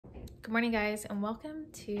Good morning, guys, and welcome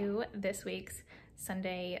to this week's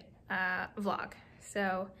Sunday vlog.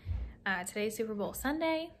 So today's Super Bowl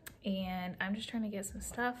Sunday, and I'm just trying to get some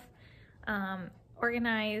stuff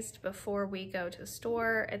organized before we go to the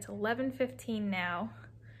store. It's 11:15 now.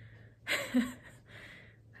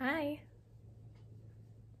 Hi.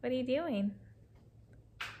 What are you doing?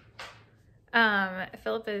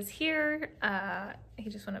 Philip is here. He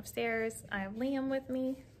just went upstairs. I have Liam with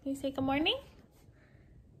me. Can you say good morning?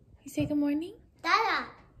 You say good morning? Dada.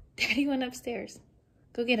 Daddy went upstairs.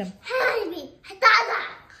 Go get him. Hi, Dada.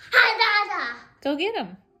 Hi, Dada. Go get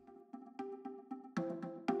him.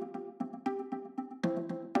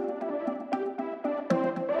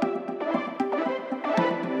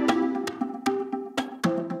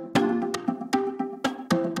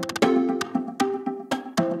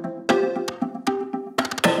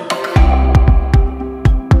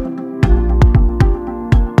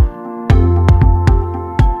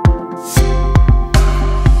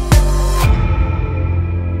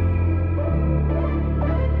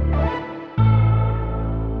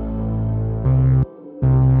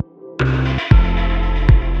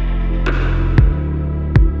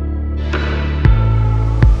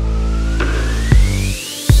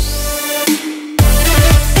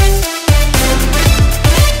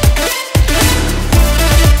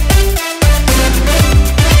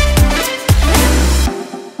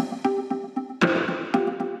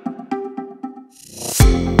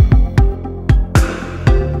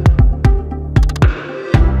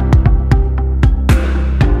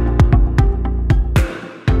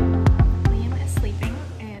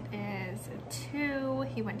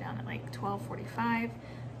 He went down at like 12:45,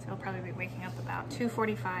 so he'll probably be waking up about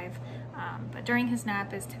 2:45. But during his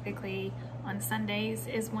nap is typically on Sundays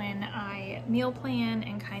is when I meal plan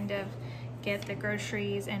and kind of get the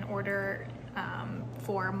groceries in order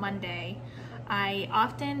for Monday. I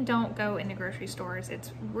often don't go into grocery stores.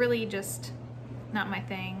 It's really just not my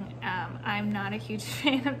thing. I'm not a huge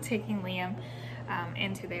fan of taking Liam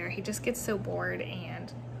into there. He just gets so bored,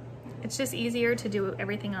 and it's just easier to do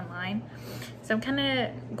everything online. So I'm kind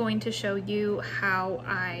of going to show you how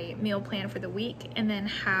I meal plan for the week, and then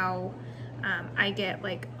how I get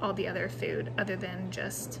like all the other food other than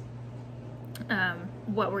just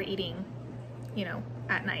what we're eating, you know,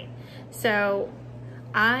 at night. So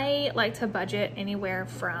I like to budget anywhere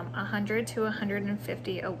from 100 to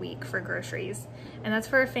 150 a week for groceries, and that's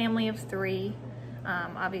for a family of 3.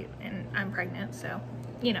 And I'm pregnant, so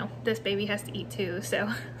you know, this baby has to eat too,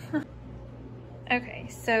 so. Okay,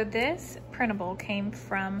 so this printable came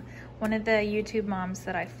from one of the YouTube moms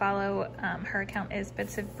that I follow. Her account is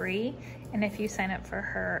Bits of Brie, and if you sign up for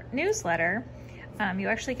her newsletter, you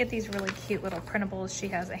actually get these really cute little printables. She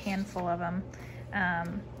has a handful of them.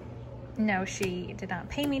 No, she did not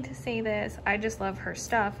pay me to say this. I just love her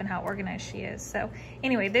stuff and how organized she is. So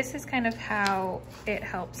anyway, this is kind of how it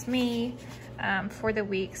helps me for the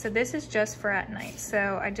week. So this is just for at night.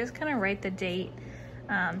 So I just kind of write the date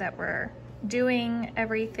that we're doing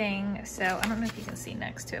everything. So I don't know if you can see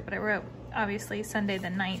next to it, but I wrote obviously Sunday the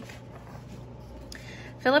 9th.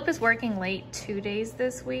 Philip is working late 2 days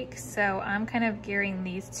this week, so I'm kind of gearing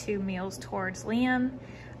these 2 meals towards Liam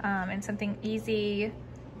and something easy,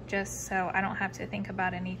 just so I don't have to think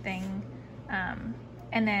about anything.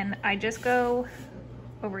 And then I just go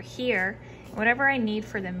over here, whatever I need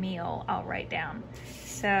for the meal, I'll write down.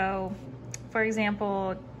 So for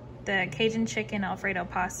example, the Cajun chicken Alfredo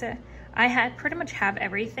pasta, I pretty much have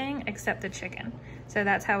everything except the chicken. So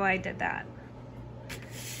that's how I did that.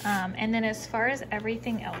 And then as far as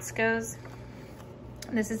everything else goes,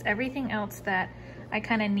 this is everything else that I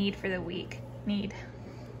kind of need for the week. Need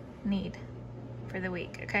for the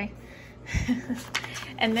week, okay?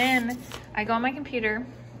 And then I go on my computer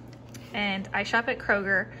and I shop at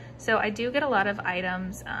Kroger. So I do get a lot of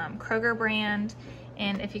items, Kroger brand,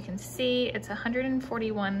 and if you can see, it's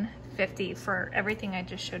 $141.50 for everything I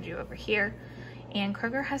just showed you over here. And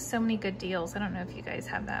Kroger has so many good deals. I don't know if you guys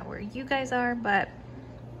have that where you guys are, but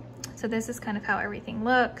so this is kind of how everything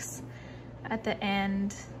looks at the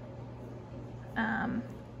end.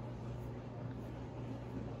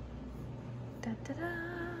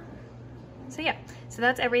 So yeah, so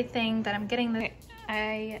that's everything that I'm getting.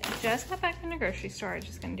 I just got back from the grocery store. I'm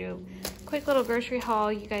just gonna do a quick little grocery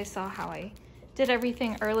haul. You guys saw how I did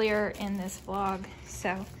everything earlier in this vlog. So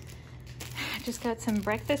I just got some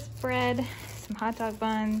breakfast bread, some hot dog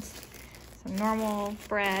buns, some normal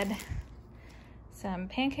bread, some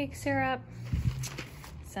pancake syrup,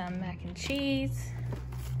 some mac and cheese,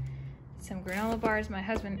 some granola bars. My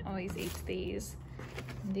husband always eats these.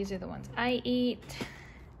 And these are the ones I eat.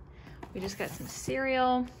 We just got some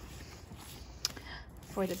cereal,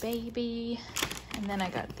 for the baby. And then I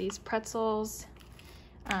got these pretzels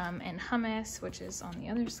and hummus, which is on the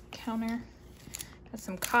other counter. Got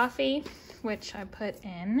some coffee, which I put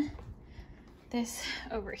in this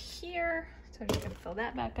over here, so I'm just gonna fill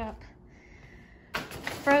that back up.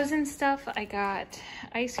 Frozen stuff, I got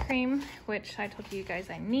ice cream, which I told you guys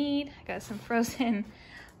I need. I got some frozen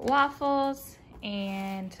waffles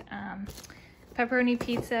and pepperoni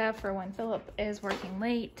pizza for when Philip is working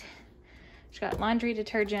late. Just got laundry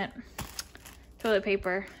detergent, toilet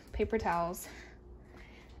paper, paper towels,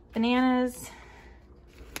 bananas,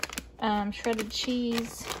 shredded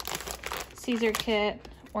cheese, Caesar kit,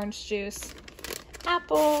 orange juice,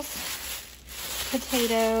 apples,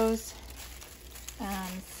 potatoes,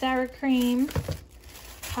 sour cream,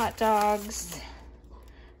 hot dogs,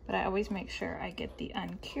 but I always make sure I get the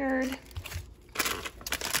uncured,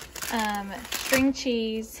 string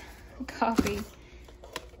cheese, coffee,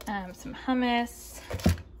 some hummus,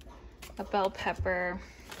 a bell pepper,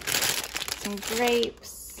 some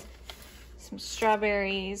grapes, some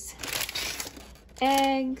strawberries,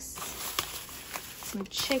 eggs, some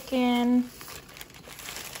chicken,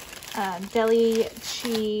 deli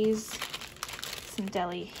cheese, some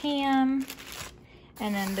deli ham,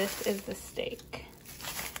 and then this is the steak.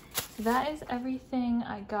 So that is everything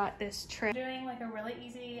I got this trip. I'm doing like a really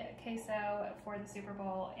easy queso for the Super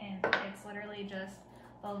Bowl, and it's literally just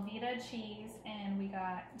Velveeta cheese, and we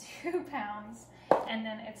got 2 pounds, and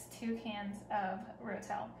then it's 2 cans of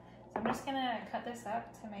Rotel. So I'm just gonna cut this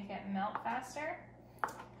up to make it melt faster,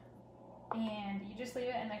 and you just leave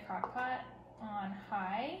it in the crock pot on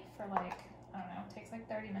high for like, I don't know, it takes like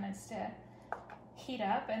 30 minutes to heat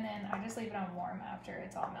up, and then I just leave it on warm after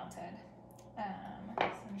it's all melted. So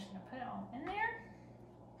I'm just gonna put it all in there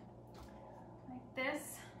like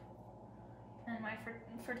this. And my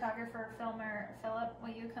photographer, filmer, Philip, will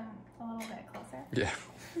you come a little bit closer? Yeah.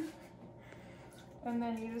 And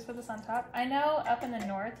then you just put this on top. I know up in the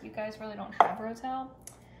north, you guys really don't have Rotel,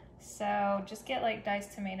 so just get like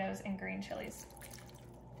diced tomatoes and green chilies.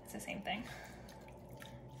 It's the same thing.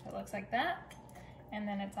 So it looks like that. And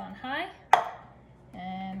then it's on high.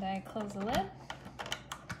 And I close the lid.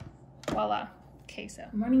 Voila, queso.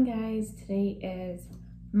 Morning, guys. Today is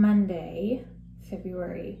Monday,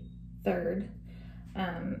 February 3rd.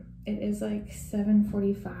 It is like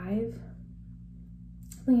 7:45.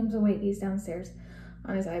 Liam's awake. He's downstairs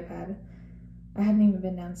on his iPad. I haven't even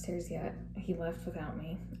been downstairs yet. He left without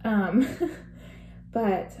me.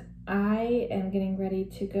 But I am getting ready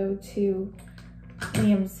to go to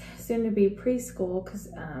Liam's soon-to-be preschool because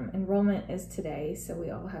enrollment is today, so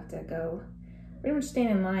we all have to go pretty much stand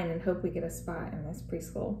in line and hope we get a spot in this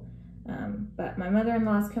preschool. But my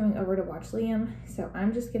mother-in-law is coming over to watch Liam, so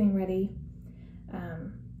I'm just getting ready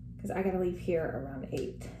because I gotta leave here around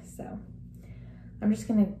 8. So I'm just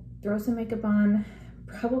gonna throw some makeup on,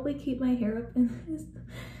 probably keep my hair up in this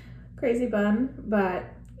crazy bun, but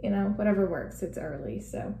you know, whatever works. It's early,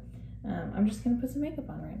 so I'm just gonna put some makeup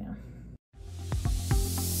on right now.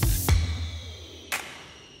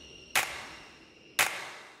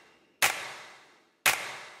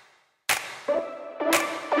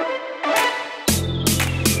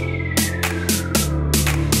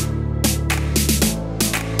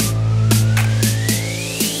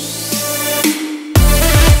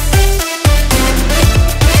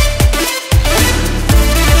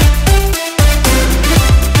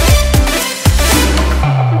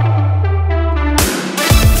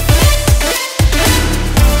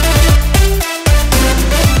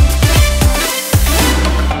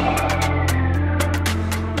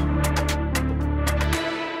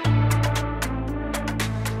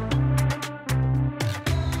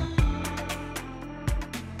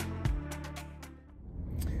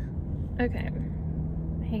 Okay,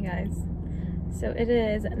 hey guys, so it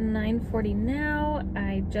is 9:40 now.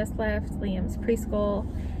 I just left Liam's preschool.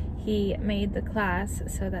 He made the class,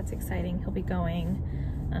 so that's exciting. He'll be going.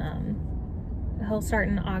 He'll start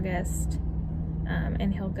in August,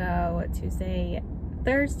 and he'll go Tuesday,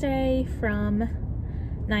 Thursday from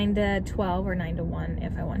 9 to 12 or 9 to 1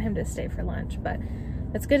 if I want him to stay for lunch. But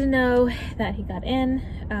it's good to know that he got in.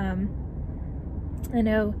 I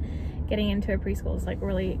know getting into a preschool is like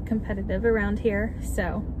really competitive around here,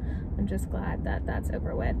 so I'm just glad that that's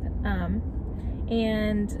over with.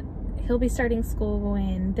 And he'll be starting school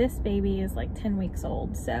when this baby is like 10 weeks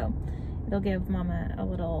old, so it'll give Mama a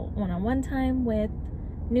little one-on-one time with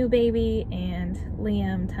new baby and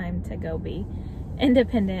Liam time to go be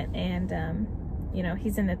independent. And you know,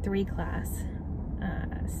 he's in the 3 class,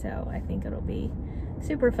 so I think it'll be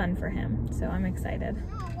super fun for him, so I'm excited.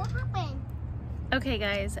 Oh, what happened? Okay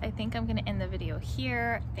guys, I think I'm gonna end the video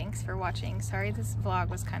here. Thanks for watching. Sorry this vlog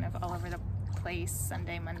was kind of all over the place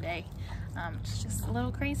Sunday, Monday. It's just a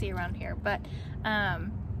little crazy around here, but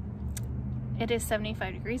it is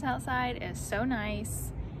 75 degrees outside. It is so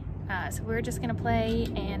nice. So we're just gonna play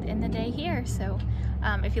and end the day here. So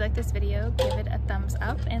if you like this video, give it a thumbs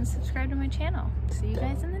up and subscribe to my channel. See you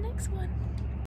guys in the next one.